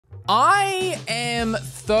I am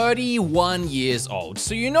 31 years old.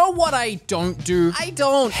 So you know what I don't do? I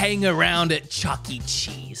don't hang around at Chuck E.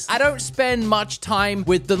 Cheese. I don't spend much time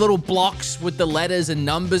with the little blocks with the letters and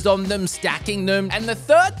numbers on them, stacking them. And the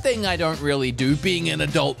third thing I don't really do, being an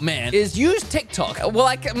adult man, is use TikTok. Well,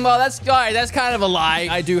 that's kind of a lie.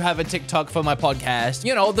 I do have a TikTok for my podcast.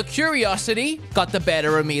 You know, the curiosity got the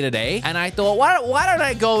better of me today. And I thought, why don't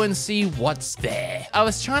I go and see what's there? I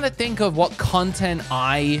was trying to think of what content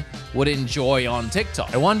I would enjoy on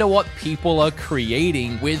TikTok. I wonder what people are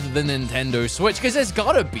creating with the Nintendo Switch, because there's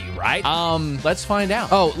gotta be, right? Let's find out.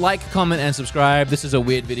 Oh, like, comment, and subscribe. This is a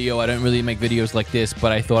weird video. I don't really make videos like this,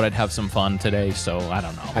 but I thought I'd have some fun today, so I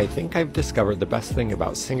don't know. I think I've discovered the best thing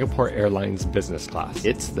about Singapore Airlines business class.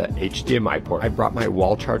 It's the HDMI port. I brought my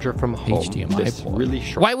wall charger from home. HDMI port. Really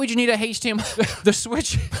short. Why would you need a HDMI? The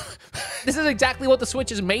Switch. This is exactly what the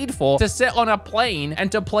Switch is made for, to sit on a plane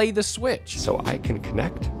and to play the Switch. So I can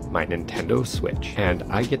connect my Nintendo Switch, and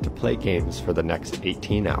I get to play games for the next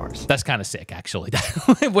 18 hours. That's kind of sick, actually.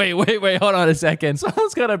 Wait, hold on a second.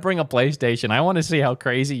 Someone's gonna bring a PlayStation. I want to see how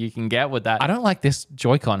crazy you can get with that. I don't like this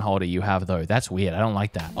Joy-Con holder you have, though. That's weird. I don't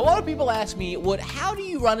like that. A lot of people ask me, how do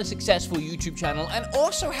you run a successful YouTube channel and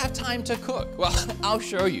also have time to cook? Well, I'll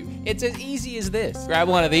show you. It's as easy as this. Grab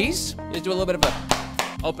one of these. Just do a little bit of a...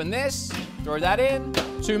 Open this, throw that in,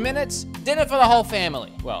 2 minutes, dinner for the whole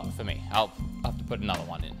family. Well, for me, I'll have to put another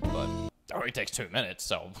one in, but it only takes 2 minutes,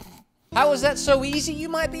 so. How is that so easy, you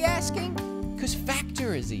might be asking? Because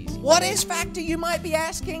Factor is easy. What is Factor, you might be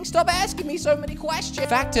asking? Stop asking me so many questions.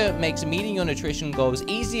 Factor makes meeting your nutrition goals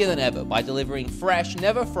easier than ever by delivering fresh,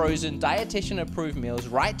 never frozen, dietitian-approved meals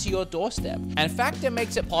right to your doorstep. And Factor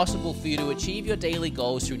makes it possible for you to achieve your daily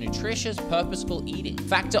goals through nutritious, purposeful eating.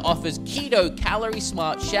 Factor offers keto,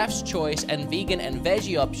 calorie-smart, chef's choice, and vegan and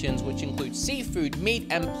veggie options, which include seafood, meat,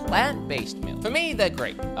 and plant-based meals. For me, they're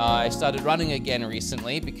great. I started running again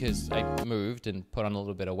recently because I moved and put on a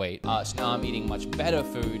little bit of weight. So now I'm eating much better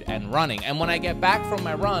food and running. And when I get back from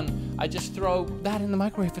my run, I just throw that in the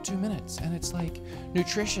microwave for 2 minutes. And it's like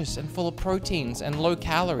nutritious and full of proteins and low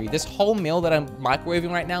calorie. This whole meal that I'm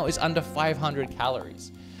microwaving right now is under 500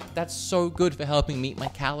 calories. That's so good for helping meet my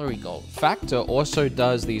calorie goal. Factor also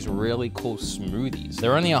does these really cool smoothies.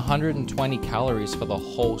 They're only 120 calories for the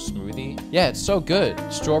whole smoothie. Yeah, it's so good.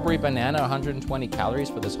 Strawberry banana, 120 calories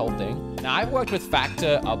for this whole thing. Now, I've worked with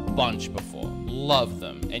Factor a bunch before. Love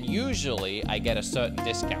them. And usually I get a certain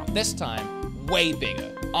discount. This time, way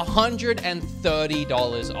bigger.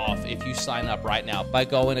 $130 off if you sign up right now by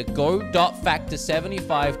going to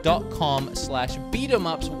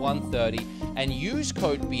go.factor75.com/BeatEmUps130 and use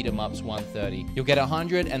code BeatEmUps130. You'll get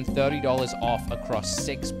 $130 off across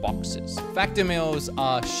 6 boxes. Factor meals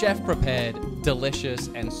are chef prepared, delicious,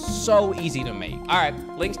 and so easy to make. All right,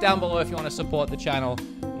 links down below if you want to support the channel.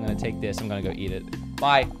 I'm gonna take this, I'm gonna go eat it.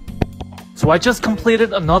 Bye. So I just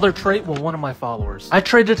completed another trade with one of my followers. I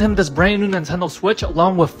traded him this brand new Nintendo Switch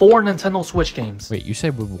along with 4 Nintendo Switch games. Wait, you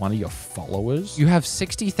said with one of your followers? You have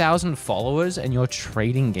 60,000 followers and you're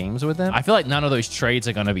trading games with them? I feel like none of those trades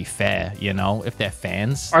are gonna be fair, you know, if they're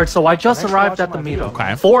fans. Alright, so I just arrived at the meetup.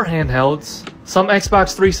 Okay. 4 handhelds, some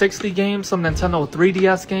Xbox 360 games, some Nintendo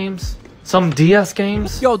 3DS games, some DS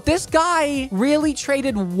games. Yo, this guy really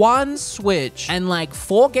traded 1 Switch and like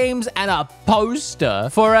 4 games and a poster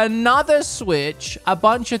for another Switch, a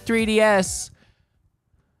bunch of 3DS.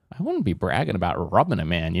 I wouldn't be bragging about robbing a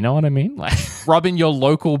man, you know what I mean? Like robbing your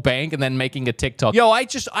local bank and then making a TikTok. Yo, I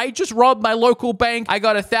just robbed my local bank. I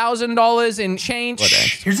got $1,000 in change.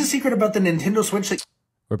 Here's the secret about the Nintendo Switch.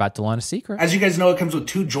 We're about to learn a secret. As you guys know, it comes with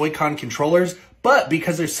 2 Joy-Con controllers, but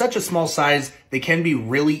because they're such a small size, they can be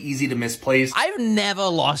really easy to misplace. I've never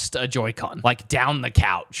lost a Joy-Con, like down the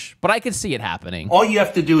couch, but I could see it happening. All you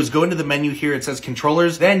have to do is go into the menu here, it says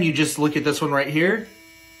controllers, then you just look at this one right here.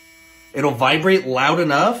 It'll vibrate loud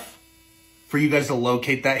enough for you guys to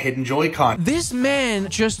locate that hidden Joy-Con. This man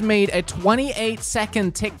just made a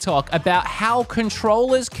 28-second TikTok about how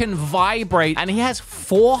controllers can vibrate, and he has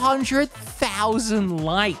 400,000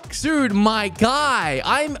 likes. Dude, my guy,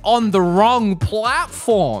 I'm on the wrong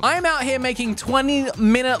platform. I'm out here making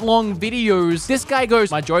 20-minute-long videos. This guy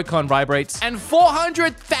goes, my Joy-Con vibrates, and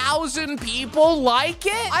 400,000 people like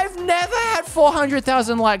it? I've never had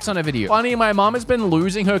 400,000 likes on a video. Funny, my mom has been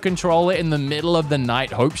losing her controller in the middle of the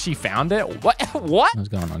night. Hope she found it. What? What's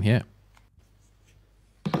going on here?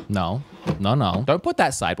 No. No. Don't put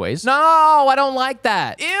that sideways. No, I don't like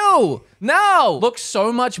that. Ew. No. Looks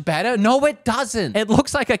so much better. No, it doesn't. It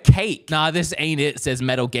looks like a cake. Nah, this ain't it, says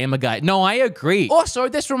Metal Gamer Guy. No, I agree. Also,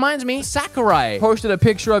 this reminds me, Sakurai posted a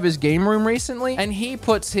picture of his game room recently, and he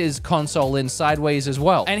puts his console in sideways as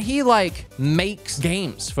well. And he, like, makes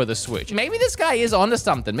games for the Switch. Maybe this guy is onto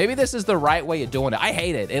something. Maybe this is the right way of doing it. I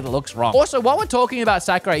hate it. It looks wrong. Also, while we're talking about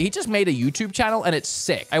Sakurai, he just made a YouTube channel, and it's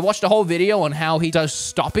sick. I watched a whole video on how he does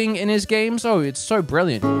stopping in his games. Oh, it's so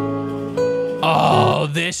brilliant. Oh,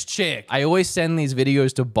 this chick. I always send these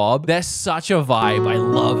videos to Bob. They're such a vibe. I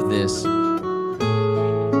love this.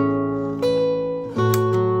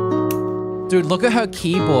 Dude, look at her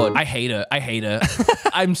keyboard. I hate her. I hate her.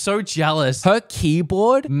 I'm so jealous. Her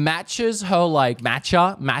keyboard matches her like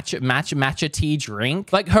matcha tea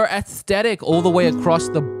drink. Like her aesthetic all the way across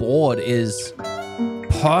the board is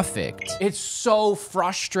perfect. It's so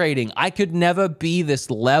frustrating. I could never be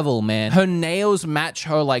this level, man. Her nails match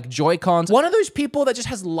her like Joy-Cons. One of those people that just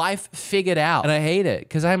has life figured out. And I hate it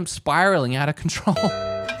because I'm spiraling out of control.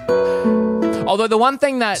 Although the one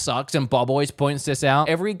thing that sucks, and Bob always points this out,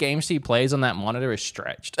 every game she plays on that monitor is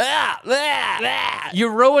stretched. You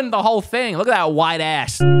ruined the whole thing. Look at that white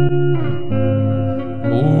ass.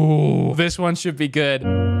 Ooh, this one should be good.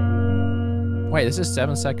 Wait, this is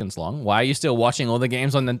 7 seconds long. Why are you still watching all the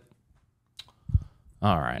games on the...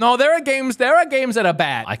 All right. No, there are games that are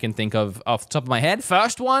bad. I can think of off the top of my head.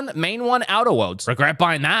 First one, main one, Outer Worlds. Regret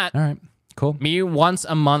buying that. All right. Cool. Me once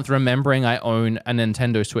a month remembering I own a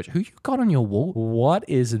Nintendo Switch. Who you got on your wall? What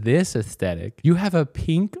is this aesthetic? You have a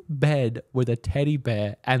pink bed with a teddy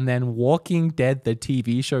bear and then Walking Dead, the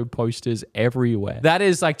TV show posters everywhere. That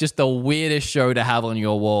is like just the weirdest show to have on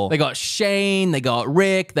your wall. They got Shane, they got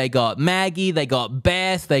Rick, they got Maggie, they got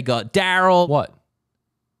Beth, they got Daryl. What?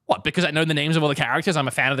 What? Because I know the names of all the characters, I'm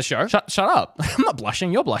a fan of the show? Shut up. I'm not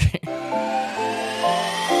blushing, you're blushing.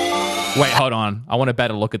 Wait, hold on. I want a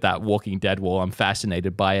better look at that Walking Dead wall. I'm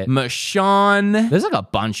fascinated by it. Michonne. There's like a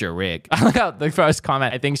bunch of Rick. I like how the first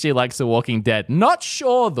comment, I think she likes The Walking Dead. Not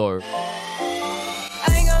sure though.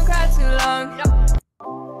 I ain't gonna cry too long.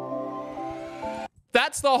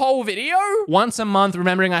 That's the whole video? Once a month,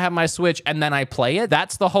 remembering I have my Switch and then I play it.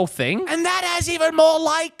 That's the whole thing? And that has even more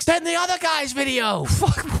likes than the other guy's video.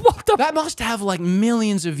 Fuck, what the? That must have like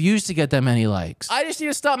millions of views to get that many likes. I just need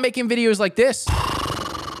to start making videos like this.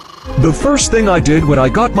 The first thing I did when I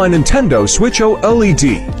got my Nintendo Switch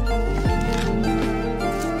OLED.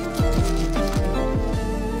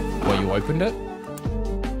 Well, you opened it?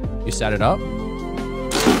 You set it up?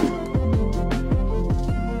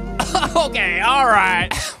 Okay, all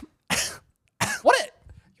right. What?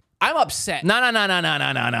 I'm upset. No.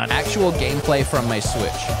 Actual gameplay from my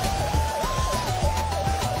Switch.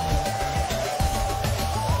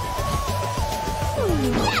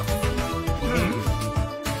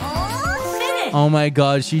 Oh my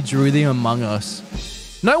god, she drew the Among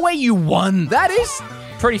Us. No way you won. That is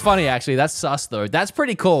pretty funny, actually. That's sus, though. That's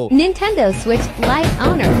pretty cool. Nintendo Switch Lite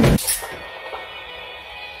owner.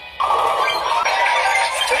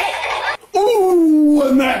 Ooh,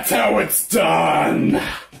 and that's how it's done.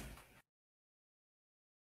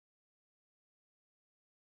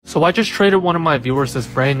 So I just traded one of my viewers this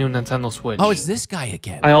brand new Nintendo Switch. Oh, it's this guy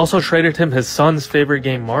again. I also traded him his son's favorite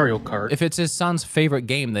game, Mario Kart. If it's his son's favorite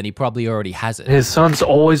game, then he probably already has it. His son's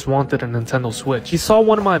always wanted a Nintendo Switch. He saw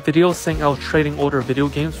one of my videos saying I was trading older video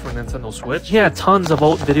games for a Nintendo Switch. He had tons of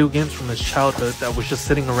old video games from his childhood that was just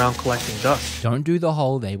sitting around collecting dust. Don't do the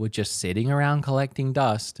whole they were just sitting around collecting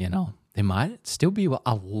dust, you know. They might still be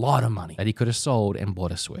a lot of money that he could have sold and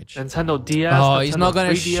bought a Switch. Nintendo DS, oh, Nintendo he's not gonna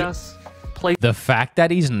 3DS. The fact that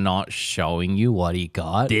he's not showing you what he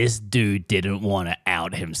got, this dude didn't want to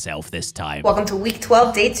out himself this time. Welcome to week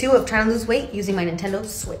 12, day 2 of trying to lose weight using my Nintendo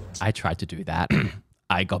Switch. I tried to do that.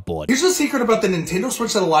 I got bored. Here's a secret about the Nintendo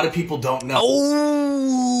Switch that a lot of people don't know.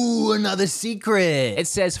 Oh, another secret. It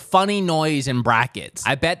says funny noise in brackets.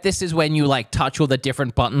 I bet this is when you like touch all the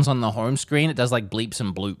different buttons on the home screen. It does like bleeps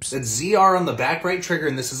and bloops. That's ZR on the back right trigger,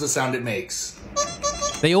 and this is the sound it makes.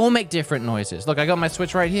 They all make different noises. Look, I got my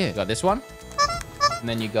Switch right here. Got this one. And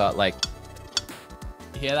then you got like,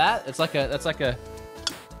 you hear that? That's like a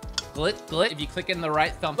glit. If you click in the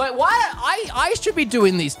right thumb. Like, why? I should be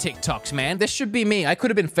doing these TikToks, man. This should be me. I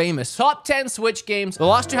could have been famous. Top 10 Switch games. The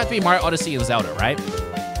last two have to be Mario Odyssey and Zelda, right?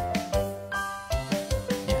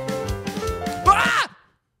 Ah!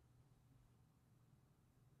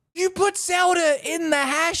 You put Zelda in the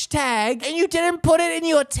hashtag and you didn't put it in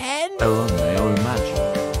your 10?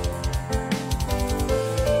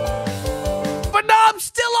 But no, I'm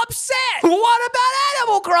still upset. What about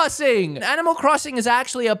Animal Crossing? Crossing! Animal Crossing is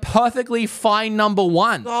actually a perfectly fine number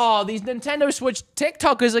 1. Oh, these Nintendo Switch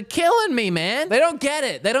TikTokers are killing me, man. They don't get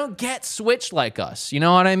it. They don't get Switch like us. You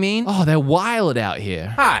know what I mean? Oh, they're wild out here.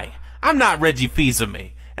 Hi, I'm not Reggie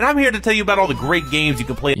Fils-Aimé, and I'm here to tell you about all the great games you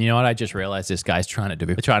can play. You know what? I just realized this guy's trying to do.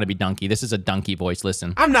 They're trying to be donkey. This is a donkey voice.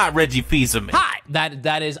 Listen. I'm not Reggie Fils-Aimé. Hi!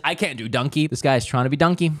 That is, I can't do donkey. This guy's trying to be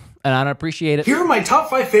donkey, and I don't appreciate it. Here are my top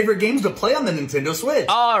 5 favorite games to play on the Nintendo Switch.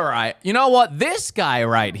 All right. You know what? This guy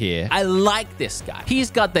right here, I like this guy.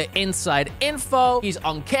 He's got the inside info. He's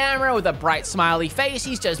on camera with a bright smiley face.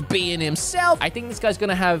 He's just being himself. I think this guy's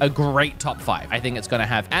gonna have a great top 5. I think it's gonna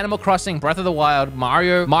have Animal Crossing, Breath of the Wild,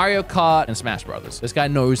 Mario Kart, and Smash Brothers. This guy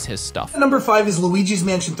knows his stuff. Number 5 is Luigi's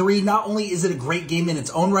Mansion 3. Not only is it a great game in its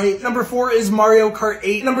own right. Number 4 is Mario Kart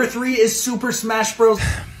 8. Number 3 is Super Smash Bros.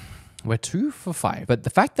 We're 2 for 5. But the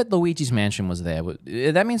fact that Luigi's Mansion was there,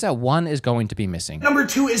 that means that 1 is going to be missing. Number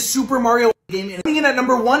 2 is Super Mario game. And coming in at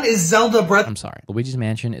number 1 is Zelda Breath. I'm sorry. Luigi's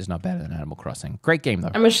Mansion is not better than Animal Crossing. Great game, though.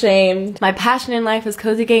 I'm ashamed. My passion in life is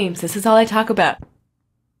cozy games. This is all I talk about.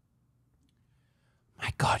 My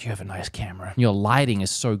God, you have a nice camera. Your lighting is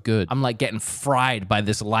so good. I'm like getting fried by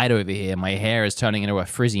this light over here. My hair is turning into a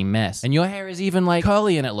frizzy mess. And your hair is even like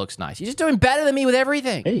curly and it looks nice. You're just doing better than me with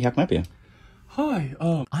everything. Hey, how can I help you? Hi,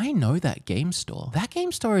 I know that game store. That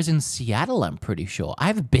game store is in Seattle, I'm pretty sure.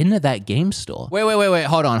 I've been to that game store. Wait.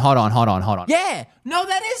 Hold on. Yeah, no,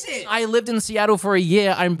 that is it. I lived in Seattle for a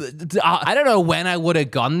year. I don't know when I would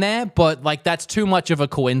have gone there, but like that's too much of a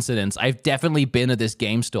coincidence. I've definitely been to this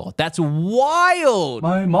game store. That's wild.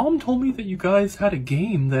 My mom told me that you guys had a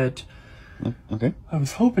game that Okay. I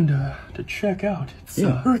was hoping to check out. It's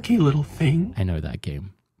a quirky little thing. I know that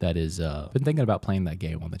game. That is, been thinking about playing that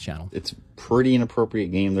game on the channel. It's pretty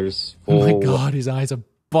inappropriate game. There's full... Oh my God, his eyes are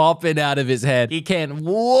bopping out of his head. He can't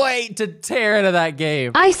wait to tear into that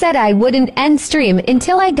game. I said I wouldn't end stream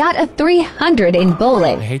until I got a 300 in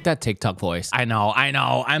bowling. I hate that TikTok voice. I know.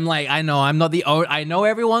 I'm like, I know I'm not the only, I know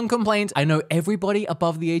everyone complains. I know everybody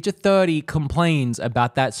above the age of 30 complains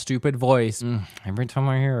about that stupid voice. Every time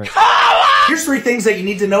I hear it. Here's 3 things that you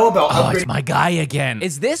need to know about Oh, it's my guy again.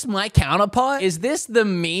 Is this my counterpart? Is this the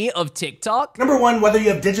me of TikTok? Number 1, whether you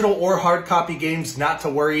have digital or hard copy games, not to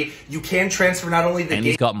worry. You can transfer not only the And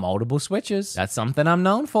he's got multiple switches. That's something I'm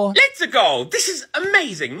known for. Let's go! This is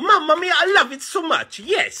amazing! Mamma mia, I love it so much!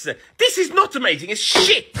 Yes! This is not amazing, it's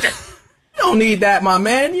shit! You don't need that, my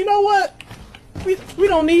man. You know what? We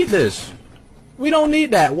don't need this. We don't need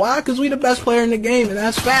that. Why? Because we the best player in the game, and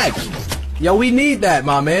that's facts. Yo, we need that,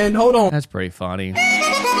 my man. Hold on. That's pretty funny.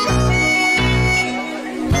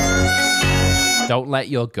 Don't let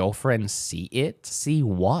your girlfriend see it. See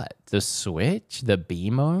what? The Switch? The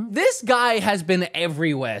BeatEmUps? This guy has been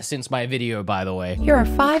everywhere since my video, by the way. Here are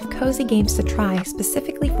 5 cozy games to try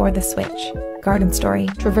specifically for the Switch. Garden Story.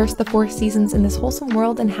 Traverse the 4 seasons in this wholesome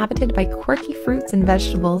world inhabited by quirky fruits and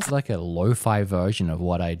vegetables. It's like a lo-fi version of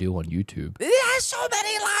what I do on YouTube. It has so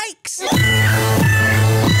many likes!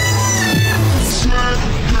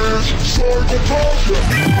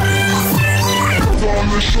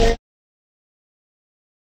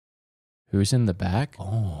 Who's in the back?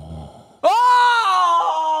 Oh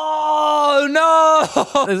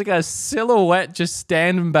no! There's like a silhouette just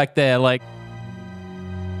standing back there like...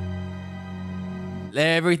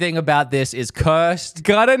 Everything about this is cursed.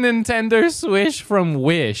 Got a Nintendo Switch from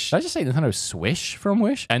Wish. Did I just say Nintendo Swish from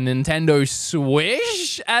Wish? A Nintendo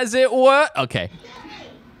Swish, as it were? Okay.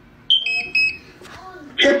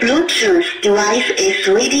 The Bluetooth device is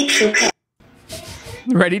ready to pair.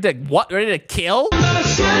 Ready to what? Ready to kill?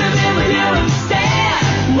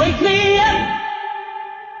 Wake me up.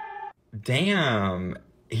 Damn.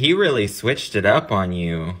 He really switched it up on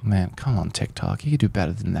you. Man, come on, TikTok. You could do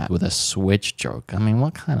better than that with a Switch joke. I mean,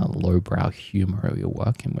 what kind of lowbrow humor are you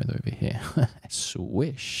working with over here?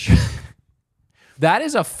 Swish. That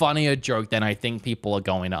is a funnier joke than I think people are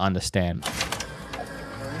going to understand.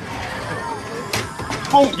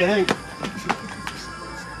 Oh, dang.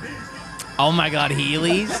 Oh my God,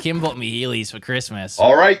 Heelys? Kim bought me Heelys for Christmas.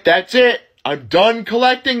 All right, that's it. I'm done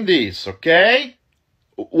collecting these, okay?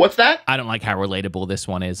 What's that? I don't like how relatable this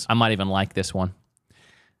one is. I might even like this one.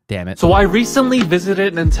 Damn it. So I recently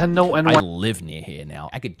visited Nintendo and I live near here now.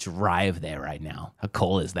 I could drive there right now. How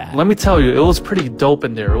cool is that? let me tell you, it was pretty dope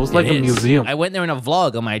in there. It was like a museum. I went there in a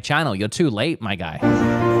vlog on my channel. You're too late, my guy.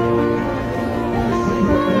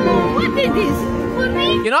 What is this?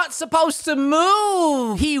 You're not supposed to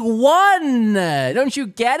move. He won. Don't you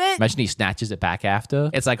get it? Imagine he snatches it back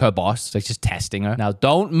after. It's like her boss. Like just testing her. Now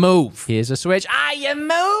don't move. Here's a Switch. Ah, you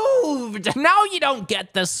moved. No, you don't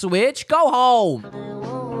get the Switch. Go home.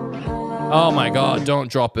 Oh my God,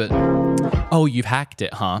 don't drop it. Oh, you've hacked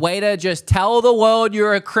it, huh? Way to just tell the world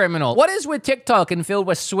you're a criminal. What is with TikTok and filled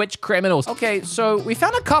with Switch criminals? Okay, so we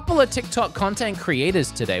found a couple of TikTok content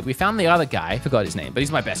creators today. We found the other guy, forgot his name, but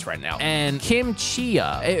he's my best friend now. And Kim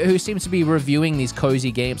Chia, who seems to be reviewing these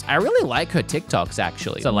cozy games. I really like her TikToks,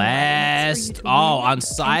 actually. Celeste. Oh,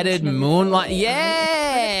 Unsighted Moonlight.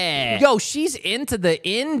 Yeah. Yo, she's into the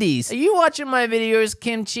indies. Are you watching my videos,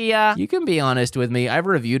 Kim Chia? You can be honest with me. I've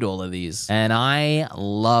reviewed all of these, and I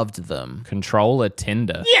loved them. Controller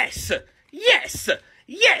Tinder. Yes! Yes!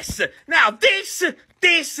 Yes! Now this, and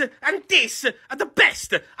this are the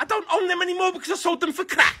best. I don't own them anymore because I sold them for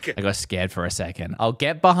crack. I got scared for a second. I'll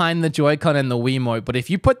get behind the Joy-Con and the Wiimote, but if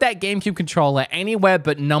you put that GameCube controller anywhere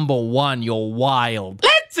but number 1, you're wild.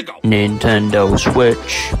 Let's go! Nintendo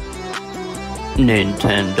Switch.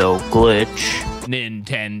 Nintendo Glitch.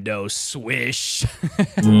 Nintendo Swish.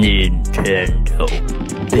 Nintendo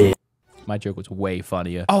Bitch. My joke was way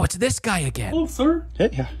funnier. Oh, it's this guy again. Oh, sir.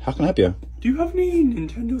 Hey, yeah, how can I help you? Do you have any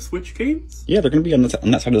Nintendo Switch games? Yeah, they're gonna be on that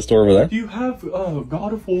side of the store over there. Do you have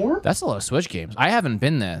God of War? That's a lot of Switch games. I haven't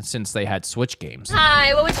been there since they had Switch games.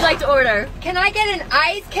 Hi, what would you like to order? Can I get an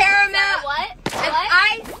ice caramel? What? An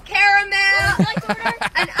ice caramel? What would you like to order?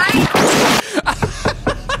 An ice...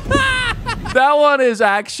 That one is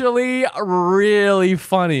actually really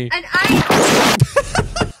funny. An ice...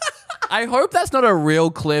 I hope that's not a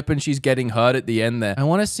real clip and she's getting hurt at the end there. I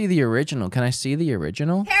want to see the original. Can I see the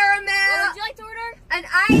original? Caramel. What would you like to order? An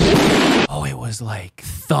ice. Oh, it was like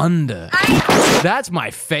thunder. That's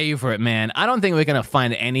my favorite, man. I don't think we're going to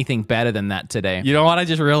find anything better than that today. You know what? I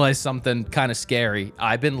just realized something kind of scary.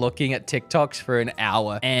 I've been looking at TikToks for an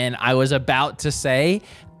hour and I was about to say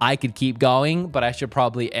I could keep going, but I should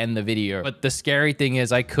probably end the video. But the scary thing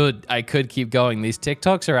is I could keep going. These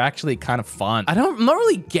TikToks are actually kind of fun. I'm not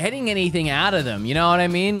really getting anything out of them. You know what I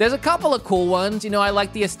mean? There's a couple of cool ones. You know, I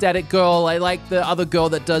like the aesthetic girl. I like the other girl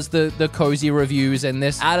that does the cozy reviews and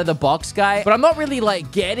this out of the box guy. But I'm not really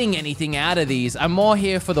like getting anything out of these. I'm more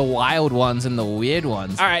here for the wild ones and the weird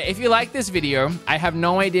ones. All right, if you like this video, I have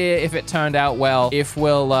no idea if it turned out well. If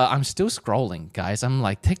we'll, I'm still scrolling, guys. I'm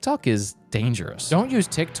like, TikTok is dangerous. Don't use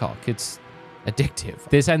TikTok. It's addictive.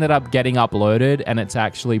 This ended up getting uploaded and it's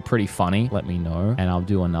actually pretty funny. Let me know and I'll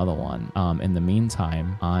do another one. In the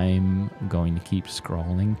meantime, I'm going to keep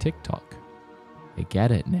scrolling TikTok. I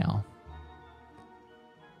get it now.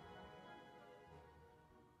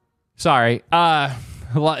 Sorry.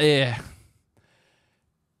 Yeah.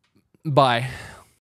 Bye.